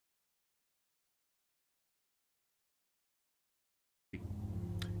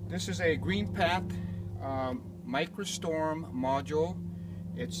This is a GreenPath microstorm module.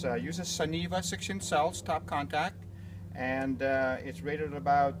 It uses Suniva 6-inch cells, top contact, and it's rated at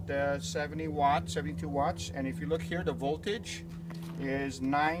about 70 watts, 72 watts. And if you look here, the voltage is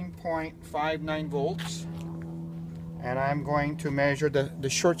 9.59 volts. And I'm going to measure the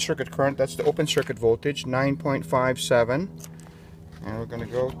short circuit current. That's the open circuit voltage, 9.57. And we're going to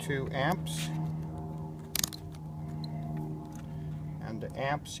go to amps. And the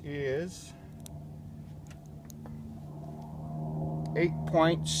amps is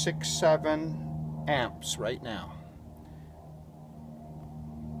 8.67 amps right now.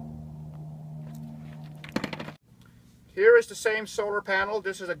 Here is the same solar panel.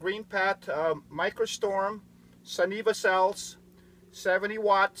 This is a GreenPath microstorm Suniva cells, 70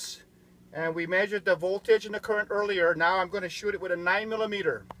 watts, and we measured the voltage and the current earlier. Now I'm going to shoot it with a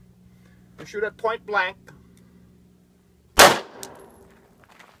 9mm. We shoot at point blank.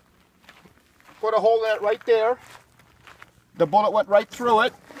 Put a hole in it right there. The bullet went right through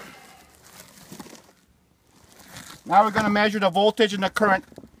it. Now we're going to measure the voltage and the current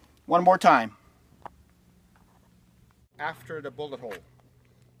one more time after the bullet hole.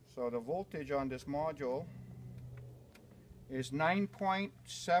 So the voltage on this module is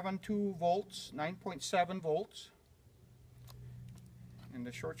 9.72 volts, 9.7 volts, and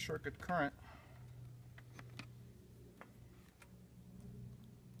the short circuit current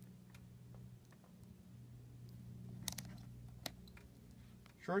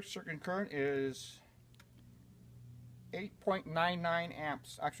is 8.99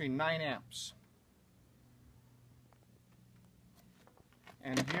 amps, actually 9 amps.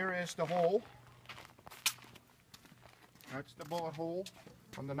 And here is the hole. That's the bullet hole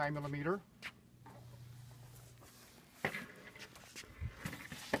from the 9mm.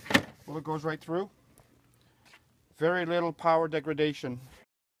 Bullet goes right through. Very little power degradation.